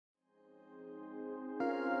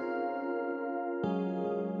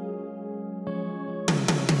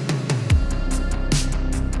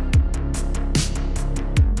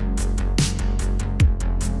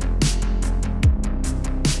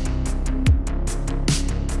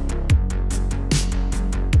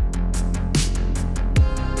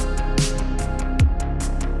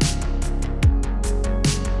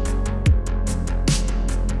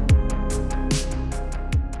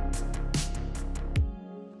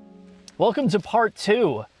Welcome to part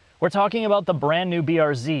 2. We're talking about the brand new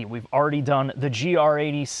BRZ. We've already done the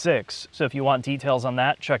GR86, so if you want details on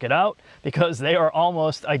that, check it out, because they are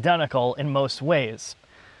almost identical in most ways.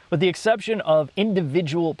 With the exception of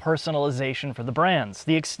individual personalization for the brands.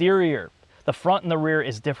 The exterior, the front and the rear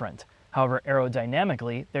is different. However,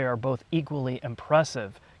 aerodynamically, they are both equally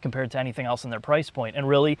impressive compared to anything else in their price point. And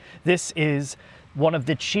really, this is one of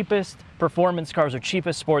the cheapest performance cars or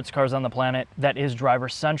cheapest sports cars on the planet that is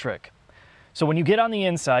driver-centric. So when you get on the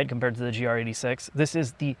inside, compared to the GR86, this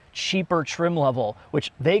is the cheaper trim level,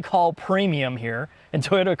 which they call premium here, and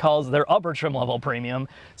Toyota calls their upper trim level premium.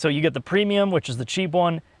 So you get the premium, which is the cheap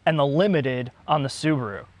one, and the limited on the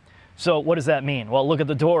Subaru. So what does that mean? Well, look at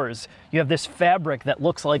the doors. You have this fabric that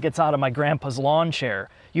looks like it's out of my grandpa's lawn chair.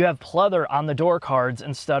 You have pleather on the door cards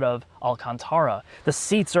instead of Alcantara. The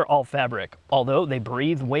seats are all fabric, although they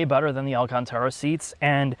breathe way better than the Alcantara seats,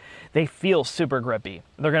 and they feel super grippy.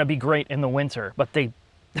 They're gonna be great in the winter, but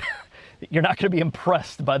you're not gonna be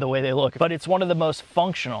impressed by the way they look. But it's one of the most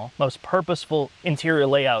functional, most purposeful interior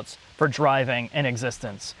layouts for driving in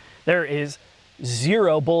existence. There is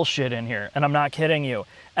zero bullshit in here, and I'm not kidding you.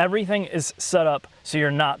 Everything is set up so you're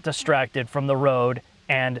not distracted from the road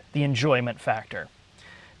and the enjoyment factor.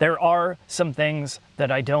 There are some things that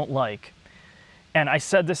I don't like, and I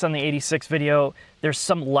said this on the 86 video. There's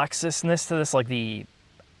some Lexus-ness to this, like the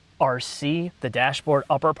RC, the dashboard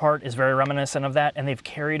upper part is very reminiscent of that, and they've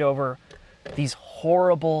carried over these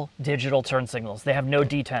horrible digital turn signals. They have no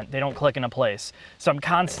detent. They don't click into place. So I'm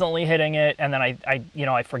constantly hitting it, and then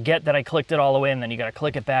I forget that I clicked it all the way, and then you gotta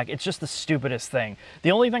click it back. It's just the stupidest thing. The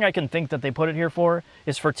only thing I can think that they put it here for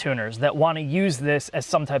is for tuners that want to use this as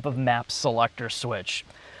some type of map selector switch.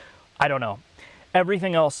 I don't know.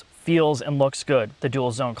 Everything else feels and looks good. The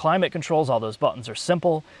dual zone climate controls, all those buttons are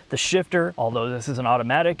simple. The shifter, although this is an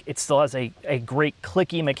automatic, it still has a great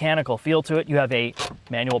clicky mechanical feel to it. You have a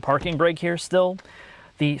manual parking brake here still.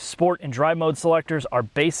 The sport and drive mode selectors are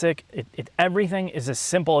basic. Everything is as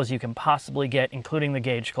simple as you can possibly get, including the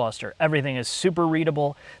gauge cluster. Everything is super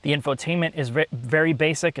readable. The infotainment is very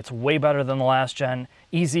basic. It's way better than the last gen,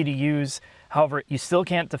 easy to use. However, you still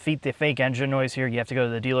can't defeat the fake engine noise here. You have to go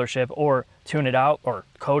to the dealership or tune it out or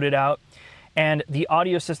code it out. And the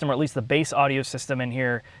audio system, or at least the base audio system in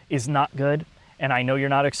here, is not good. And I know you're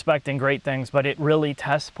not expecting great things, but it really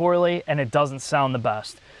tests poorly and it doesn't sound the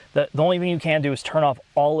best. The only thing you can do is turn off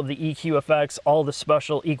all of the EQ effects, all the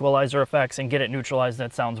special equalizer effects, and get it neutralized.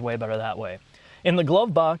 That sounds way better that way. In the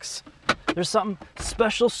glove box, there's some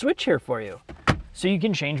special switch here for you. So you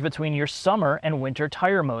can change between your summer and winter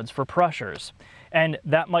tire modes for pressures. And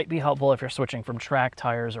that might be helpful if you're switching from track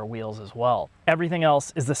tires or wheels as well. Everything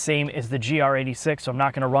else is the same as the GR86, so I'm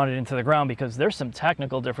not gonna run it into the ground because there's some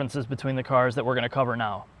technical differences between the cars that we're gonna cover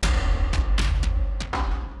now.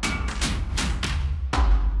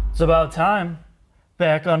 It's about time.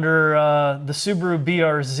 Back under the Subaru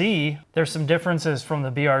BRZ, there's some differences from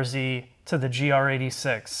the BRZ to the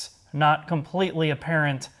GR86. Not completely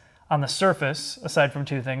apparent on the surface, aside from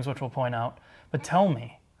two things, which we'll point out. But tell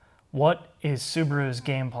me, what is Subaru's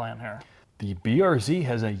game plan here? The BRZ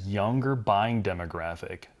has a younger buying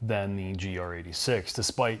demographic than the GR86,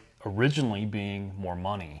 despite originally being more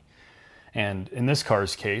money. And in this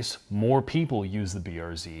car's case, more people use the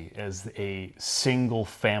BRZ as a single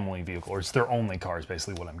family vehicle, or it's their only car is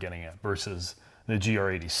basically what I'm getting at, versus the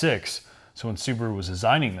GR86. So when Subaru was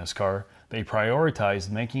designing this car, they prioritized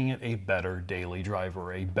making it a better daily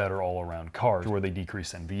driver, a better all-around car, where they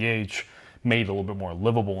decreased NVH, made it a little bit more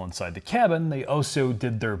livable inside the cabin. They also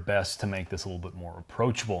did their best to make this a little bit more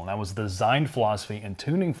approachable, and that was the design philosophy and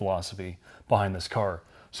tuning philosophy behind this car.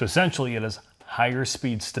 So essentially it has higher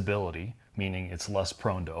speed stability, meaning it's less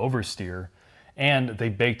prone to oversteer, and they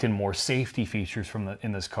baked in more safety features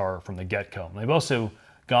in this car from the get-go. They've also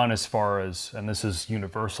gone as far as, and this is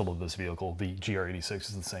universal to this vehicle, the GR86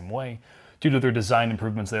 is the same way. Due to their design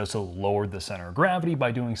improvements, they also lowered the center of gravity by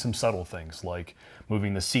doing some subtle things like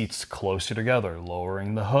moving the seats closer together,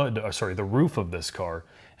 lowering the the roof of this car,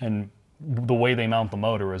 and the way they mount the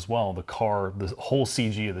motor as well. The whole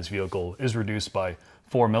CG of this vehicle is reduced by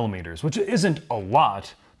 4 millimeters, which isn't a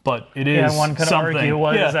lot, but it is something. Yeah, one could argue,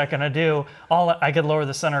 what is that gonna do? I could lower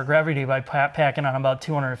the center of gravity by packing on about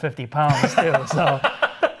 250 pounds too, so.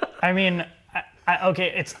 I mean,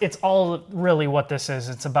 okay, it's all really what this is.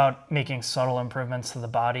 It's about making subtle improvements to the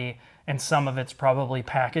body, and some of it's probably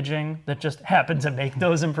packaging that just happened to make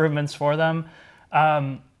those improvements for them.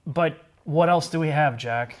 But what else do we have,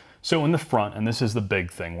 Jack? So in the front, and this is the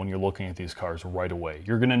big thing when you're looking at these cars right away,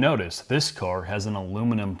 you're gonna notice this car has an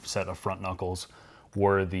aluminum set of front knuckles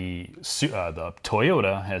where the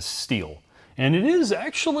Toyota has steel. And it is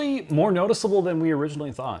actually more noticeable than we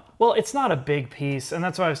originally thought. Well, it's not a big piece, and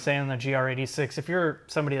that's why I was saying the GR86. If you're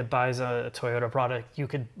somebody that buys a Toyota product, you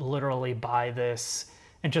could literally buy this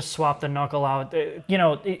and just swap the knuckle out. You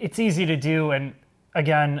know, it's easy to do, and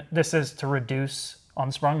again, this is to reduce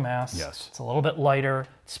unsprung mass. Yes. It's a little bit lighter.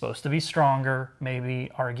 It's supposed to be stronger,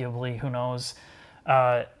 maybe, arguably, who knows.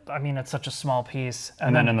 I mean, it's such a small piece.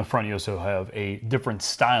 And then in the front, you also have a different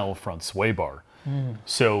style front sway bar.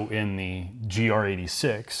 So in the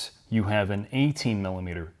GR86, you have an 18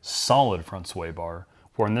 millimeter solid front sway bar,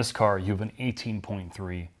 where in this car, you have an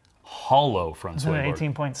 18.3 hollow front sway bar.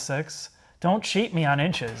 18.6? Don't cheat me on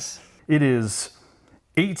inches. It is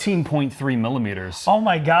 18.3 millimeters. Oh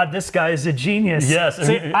my God, this guy is a genius. Yes.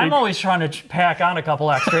 See, I'm always trying to pack on a couple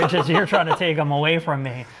extra inches. You're trying to take them away from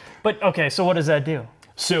me. But okay, so what does that do?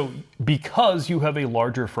 So because you have a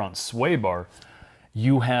larger front sway bar,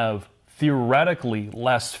 you have theoretically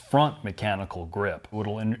less front mechanical grip.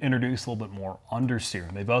 It'll introduce a little bit more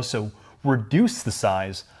understeer. They've also reduced the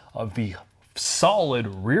size of the solid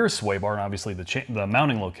rear sway bar, and obviously the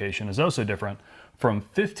mounting location is also different, from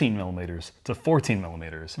 15 millimeters to 14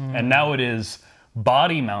 millimeters. And now it is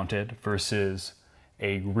body mounted versus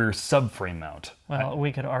a rear subframe mount. Well,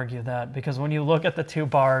 we could argue that, because when you look at the two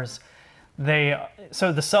bars,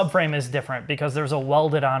 so the subframe is different because there's a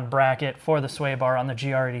welded on bracket for the sway bar on the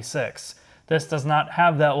GR86. This does not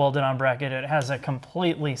have that welded on bracket. It has a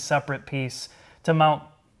completely separate piece to mount.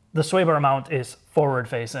 The sway bar mount is forward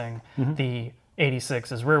facing. The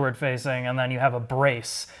 86 is rearward facing, and then you have a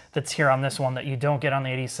brace that's here on this one that you don't get on the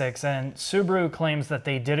 86. And Subaru claims that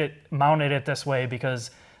they mounted it this way because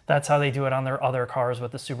that's how they do it on their other cars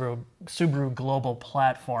with the Subaru Global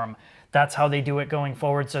platform. That's how they do it going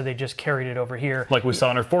forward, so they just carried it over here. Like we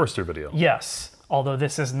saw in our Forester video. Yes, although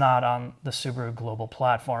this is not on the Subaru Global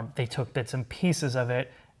platform. They took bits and pieces of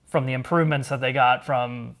it from the improvements that they got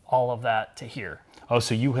from all of that to here. Oh,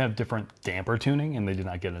 so you have different damper tuning, and they did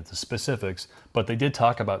not get into specifics, but they did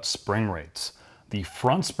talk about spring rates. The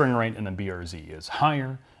front spring rate in the BRZ is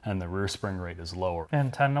higher, and the rear spring rate is lower.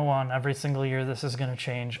 And 10 to 1, every single year this is going to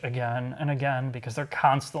change again and again because they're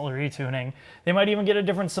constantly retuning. They might even get a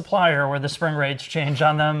different supplier where the spring rates change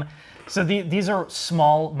on them. So these are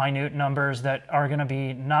small, minute numbers that are going to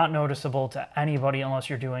be not noticeable to anybody unless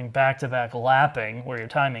you're doing back-to-back lapping where you're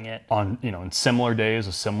timing it. On, you know, in similar days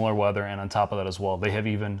with similar weather, and on top of that as well, they have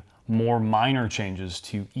even more minor changes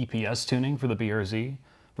to EPS tuning for the BRZ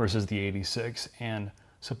versus the 86, and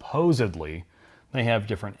supposedly they have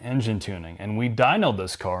different engine tuning. And we dynoed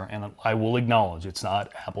this car, and I will acknowledge it's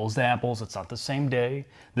not apples to apples. It's not the same day.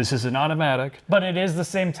 This is an automatic. But it is the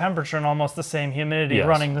same temperature and almost the same humidity, Yes.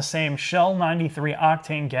 running the same Shell 93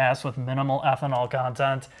 octane gas with minimal ethanol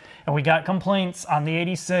content. And we got complaints on the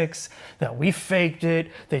 86 that we faked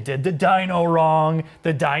it. They did the dyno wrong.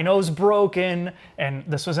 The dyno's broken. And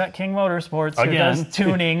this was at King Motorsports, who does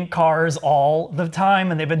tuning cars all the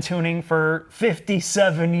time. And they've been tuning for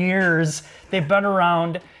 57 years. They've been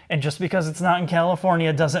around. And just because it's not in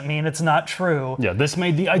California doesn't mean it's not true. Yeah, this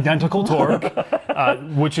made the identical torque,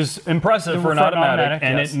 which is impressive for an automatic.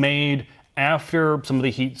 And yes. It made, after some of the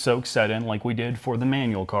heat soak set in, like we did for the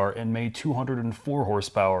manual car, it made 204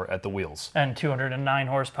 horsepower at the wheels. And 209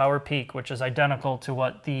 horsepower peak, which is identical to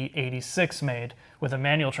what the 86 made with a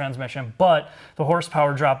manual transmission, but the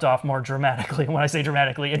horsepower dropped off more dramatically. When I say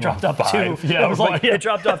dramatically, it dropped up 2. Yeah, it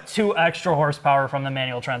dropped off 2 extra horsepower from the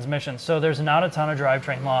manual transmission. So there's not a ton of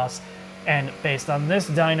drivetrain loss. And based on this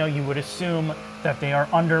dyno, you would assume that they are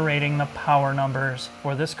underrating the power numbers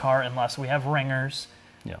for this car unless we have ringers.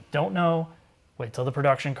 Yeah. Don't know. Wait till the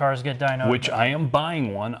production cars get dynoed. Which I am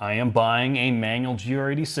buying one. I am buying a manual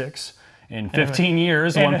GR86 in 15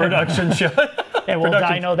 years when production should. And we'll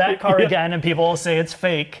dyno that car again, and people will say it's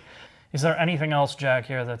fake. Is there anything else, Jack,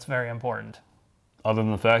 here that's very important? Other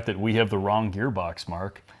than the fact that we have the wrong gearbox,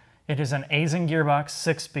 Mark. It is an Aisin gearbox,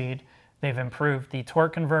 6-speed. They've improved the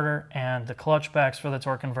torque converter and the clutch backs for the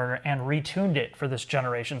torque converter and retuned it for this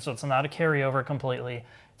generation, so it's not a carryover completely.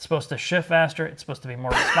 It's supposed to shift faster. It's supposed to be more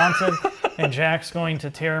responsive. And Jack's going to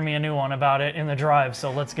tear me a new one about it in the drive, so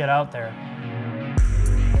let's get out there.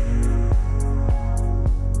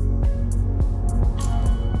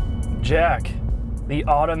 Jack, the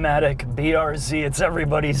automatic BRZ, it's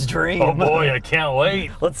everybody's dream. Oh boy, I can't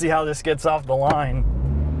wait. Let's see how this gets off the line.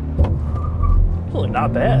 Really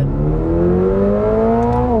not bad.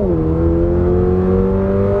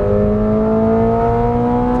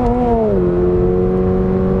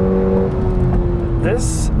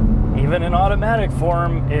 This, even in automatic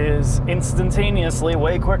form, is instantaneously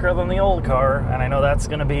way quicker than the old car, and I know that's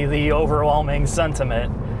going to be the overwhelming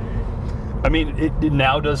sentiment. I mean, it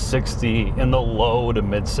now does 60 in the low to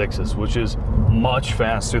mid 6s, which is much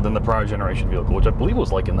faster than the prior generation vehicle, which I believe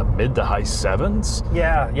was like in the mid to high 7s.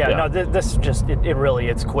 Yeah. No, this just, it really,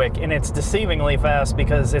 it's quick, and it's deceivingly fast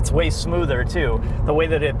because it's way smoother too. The way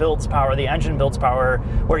that it builds power, the engine builds power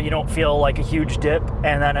where you don't feel like a huge dip,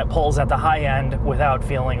 and then it pulls at the high end without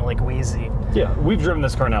feeling like wheezy. Yeah, we've driven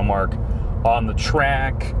this car now, Mark, on the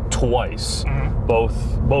track twice, both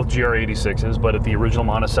GR86s, but at the original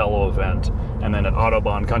Monticello event, and then at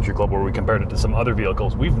Autobahn Country Club where we compared it to some other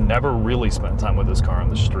vehicles. We've never really spent time with this car on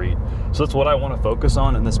the street. So that's what I want to focus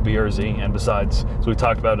on in this BRZ. And besides, as we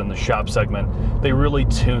talked about in the shop segment, they really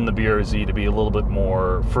tune the BRZ to be a little bit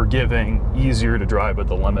more forgiving, easier to drive at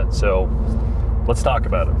the limit. So let's talk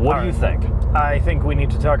about it. What do you think? I think we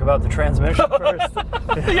need to talk about the transmission first.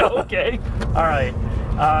 Yeah, okay. All right.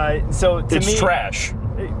 So to me, it's trash.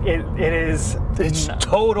 It is. It's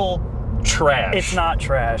total trash. It's not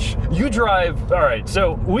trash. You drive, all right,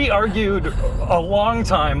 so we argued a long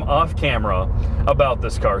time off camera about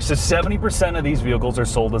this car. So 70% of these vehicles are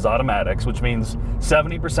sold as automatics, which means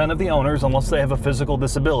 70% of the owners, unless they have a physical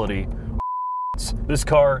disability, this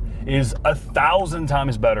car is 1,000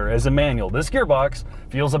 times better as a manual. This gearbox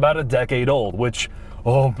feels about a decade old, which,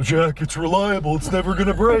 oh, Jack, it's reliable. It's never going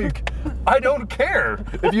to break. I don't care.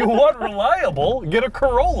 If you want reliable, get a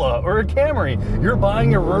Corolla or a Camry. You're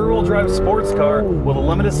buying a rear-wheel drive sports car with a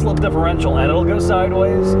limited slip differential, and it'll go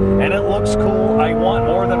sideways, and it looks cool. I want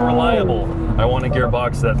more than reliable. I want a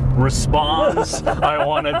gearbox that responds. I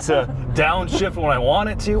want it to downshift when I want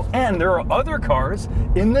it to. And there are other cars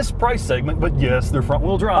in this price segment, but yes, they're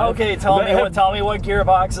front-wheel drive. Okay, tell me what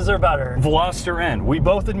gearboxes are better. Veloster N. We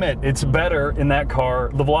both admit it's better in that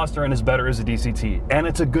car. The Veloster N is better as a DCT, and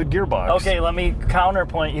it's a good gearbox. Okay, let me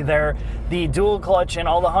counterpoint you there. The dual clutch and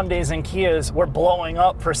all the Hyundais and Kias were blowing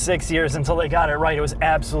up for 6 years until they got it right. It was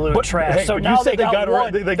absolute trash. Hey, so now they got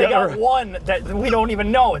one. They got one that we don't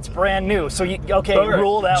even know. It's brand new. So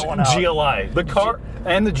rule that one out. GLI, the car,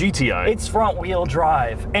 and the GTI. It's front wheel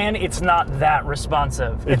drive, and it's not that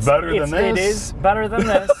responsive. It's better than this. It is better than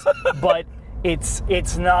this, but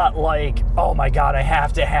it's not like, oh my God, I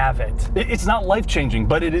have to have it. It's not life-changing,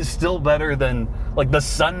 but it is still better than like the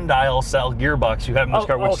sundial cell gearbox you have in this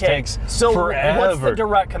car, which takes forever. What's the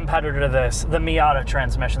direct competitor to this? The Miata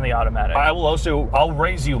transmission, the automatic. I'll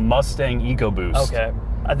raise you Mustang EcoBoost. Okay.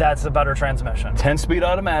 That's a better transmission. 10-speed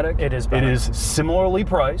automatic. It is better. It is similarly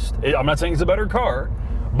priced. I'm not saying it's a better car,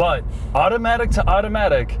 but automatic to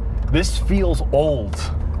automatic, this feels old.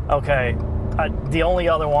 Okay. The only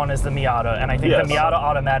other one is the Miata, and I think the Miata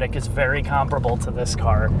automatic is very comparable to this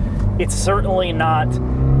car. It's certainly not.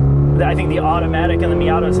 I think the automatic in the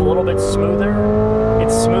Miata is a little bit smoother.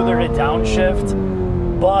 It's smoother to downshift,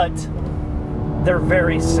 but they're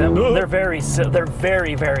very similar. They're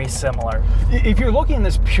very, very similar. If you're looking at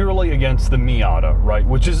this purely against the Miata, right,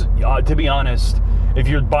 which is, to be honest, if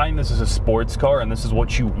you're buying this as a sports car and this is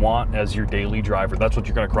what you want as your daily driver, that's what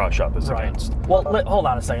you're going to cross shop this against. Well, hold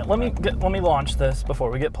on a second. Let me launch this before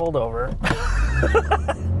we get pulled over.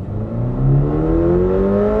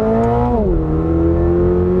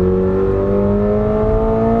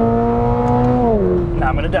 Now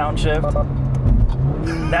I'm going to downshift.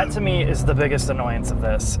 That to me is the biggest annoyance of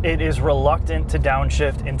this. It is reluctant to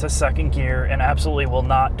downshift into second gear and absolutely will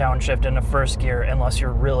not downshift into first gear unless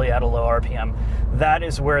you're really at a low RPM. That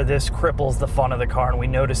is where this cripples the fun of the car, and we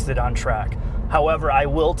noticed it on track. However, I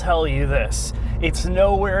will tell you this, it's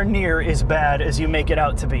nowhere near as bad as you make it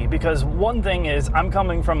out to be, because one thing is, I'm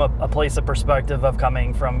coming from a place of perspective of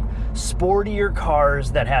coming from sportier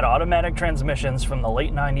cars that had automatic transmissions from the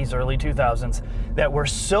late 90s, early 2000s that were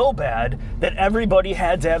so bad that everybody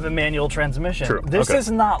had to have a manual transmission. True. This is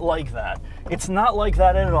not like that. It's not like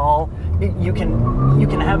that at all. You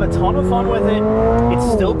can have a ton of fun with it.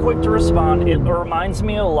 It's still quick to respond. It reminds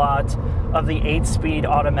me a lot of the 8-speed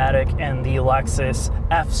automatic and the Lexus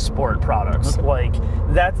F Sport products. Like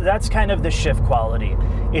that's kind of the shift quality.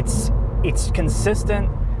 It's consistent.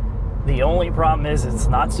 The only problem is it's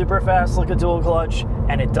not super fast like a dual clutch,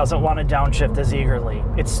 and it doesn't want to downshift as eagerly.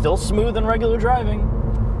 It's still smooth in regular driving.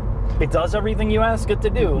 It does everything you ask it to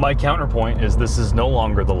do. My counterpoint is this is no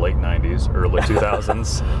longer the late 90s, early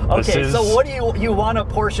 2000s. Okay, so what do you want, a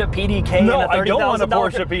Porsche PDK? No, and a $30,000? I don't want a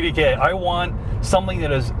Porsche PDK. I want something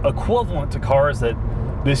that is equivalent to cars that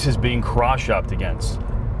this is being cross-shopped against.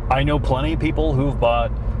 I know plenty of people who've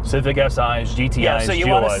bought Civic SIs, GTIs, yeah, so you GLIs.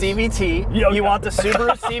 want a CVT, you want the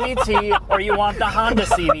Subaru CVT, or you want the Honda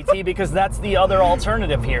CVT, because that's the other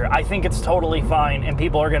alternative here. I think it's totally fine, and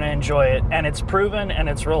people are going to enjoy it, and it's proven, and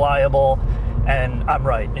it's reliable, and I'm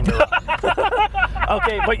right.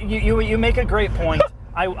 Okay, but you make a great point.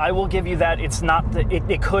 I will give you that. It's not the,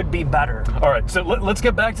 it could be better. All right, so let's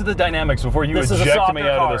get back to the dynamics before you eject me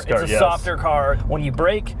out of this car. It's a softer car. When you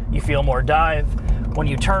brake, you feel more dive. When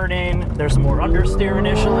you turn in, there's more understeer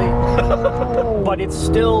initially, but it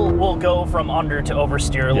still will go from under to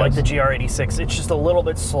oversteer like the GR86. It's just a little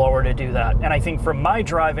bit slower to do that. And I think from my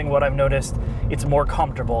driving, what I've noticed, it's more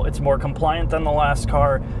comfortable. It's more compliant than the last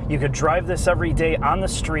car. You could drive this every day on the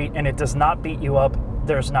street and it does not beat you up.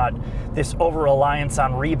 There's not this over-reliance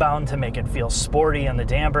on rebound to make it feel sporty and the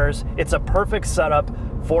dampers. It's a perfect setup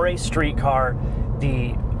for a street car.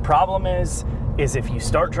 The problem is if you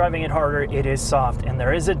start driving it harder, it is soft, and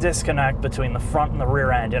there is a disconnect between the front and the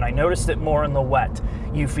rear end, and I noticed it more in the wet.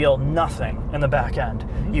 You feel nothing in the back end.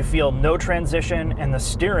 You feel no transition, and the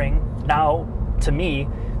steering now, to me,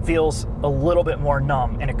 feels a little bit more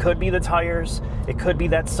numb, and it could be the tires, it could be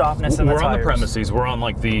that softness in the tires. We're on the premises, we're on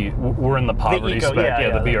like we're in the poverty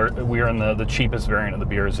spec, we're in the cheapest variant of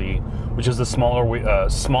the BRZ, which is the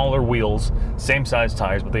smaller wheels, same size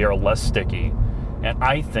tires, but they are less sticky. And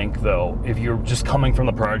I think, though, if you're just coming from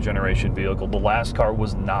the prior generation vehicle, the last car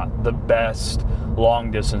was not the best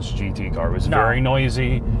long-distance GT car. It was very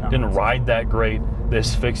noisy, didn't ride that great.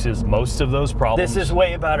 This fixes most of those problems. This is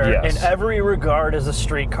way better in every regard as a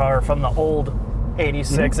street car from the old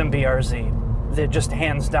 86 and BRZ. They're just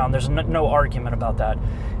hands down. There's no argument about that.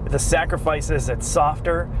 The sacrifice is it's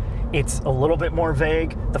softer. It's a little bit more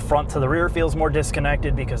vague. The front to the rear feels more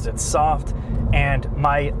disconnected because it's soft. And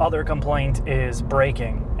my other complaint is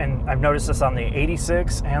braking. And I've noticed this on the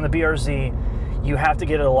 86 and the BRZ. You have to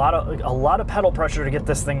get a lot of pedal pressure to get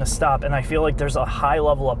this thing to stop. And I feel like there's a high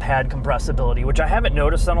level of pad compressibility, which I haven't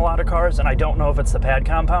noticed on a lot of cars. And I don't know if it's the pad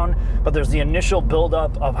compound, but there's the initial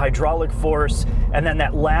buildup of hydraulic force. And then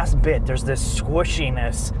that last bit, there's this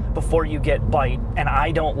squishiness before you get bite. And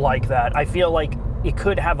I don't like that. I feel like it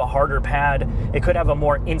could have a harder pad. It could have a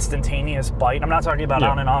more instantaneous bite. I'm not talking about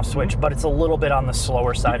on and off switch, but it's a little bit on the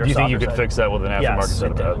slower side or softer side. Do you think you could fix that with an aftermarket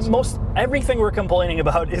set of pads? Everything we're complaining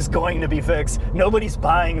about is going to be fixed. Nobody's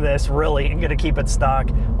buying this really and going to keep it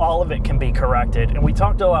stock. All of it can be corrected. And we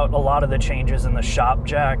talked about a lot of the changes in the shop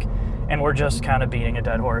jack, and we're just kind of beating a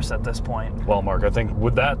dead horse at this point. Well, Mark, I think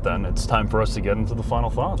with that then, it's time for us to get into the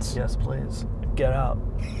final thoughts. Yes, please. Get out.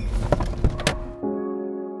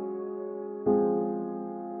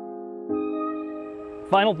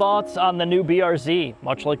 Final thoughts on the new BRZ.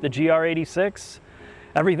 Much like the GR86,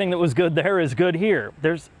 everything that was good there is good here.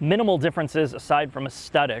 There's minimal differences aside from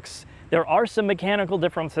aesthetics. There are some mechanical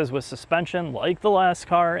differences with suspension, like the last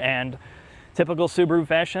car, and typical Subaru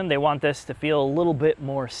fashion, they want this to feel a little bit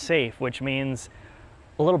more safe, which means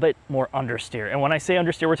a little bit more understeer. And when I say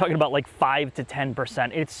understeer, we're talking about like 5 to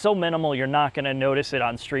 10%. It's so minimal, you're not gonna notice it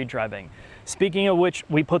on street driving. Speaking of which,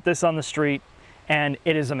 we put this on the street, and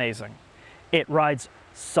it is amazing. It rides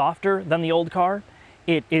softer than the old car,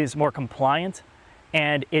 it is more compliant,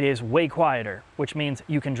 and it is way quieter, which means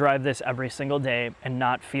you can drive this every single day and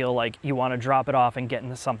not feel like you want to drop it off and get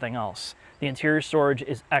into something else. The interior storage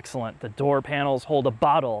is excellent. The door panels hold a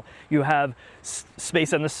bottle. You have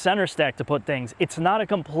space in the center stack to put things. It's not a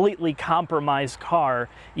completely compromised car.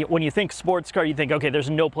 When you think sports car, you think, okay, there's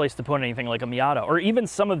no place to put anything like a Miata, or even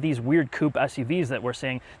some of these weird coupe SUVs that we're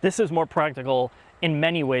seeing. This is more practical in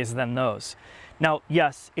many ways than those. Now,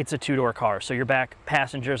 yes, it's a two-door car, so your back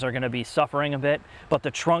passengers are going to be suffering a bit, but the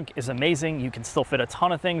trunk is amazing. You can still fit a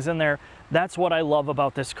ton of things in there. That's what I love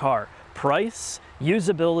about this car. Price,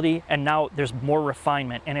 usability, and now there's more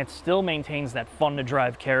refinement, and it still maintains that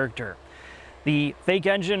fun-to-drive character. The fake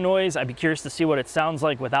engine noise, I'd be curious to see what it sounds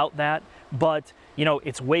like without that, but you know,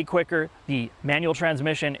 it's way quicker. The manual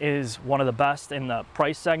transmission is one of the best in the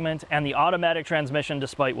price segment, and the automatic transmission,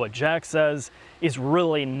 despite what Jack says, is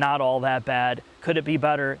really not all that bad. Could it be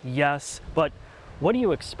better? Yes, but what do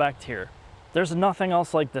you expect here? There's nothing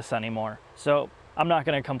else like this anymore, so I'm not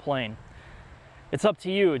gonna complain. It's up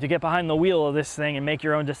to you to get behind the wheel of this thing and make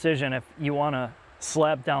your own decision if you wanna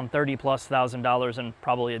slap down $30,000+ and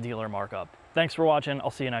probably a dealer markup. Thanks for watching,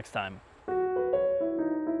 I'll see you next time.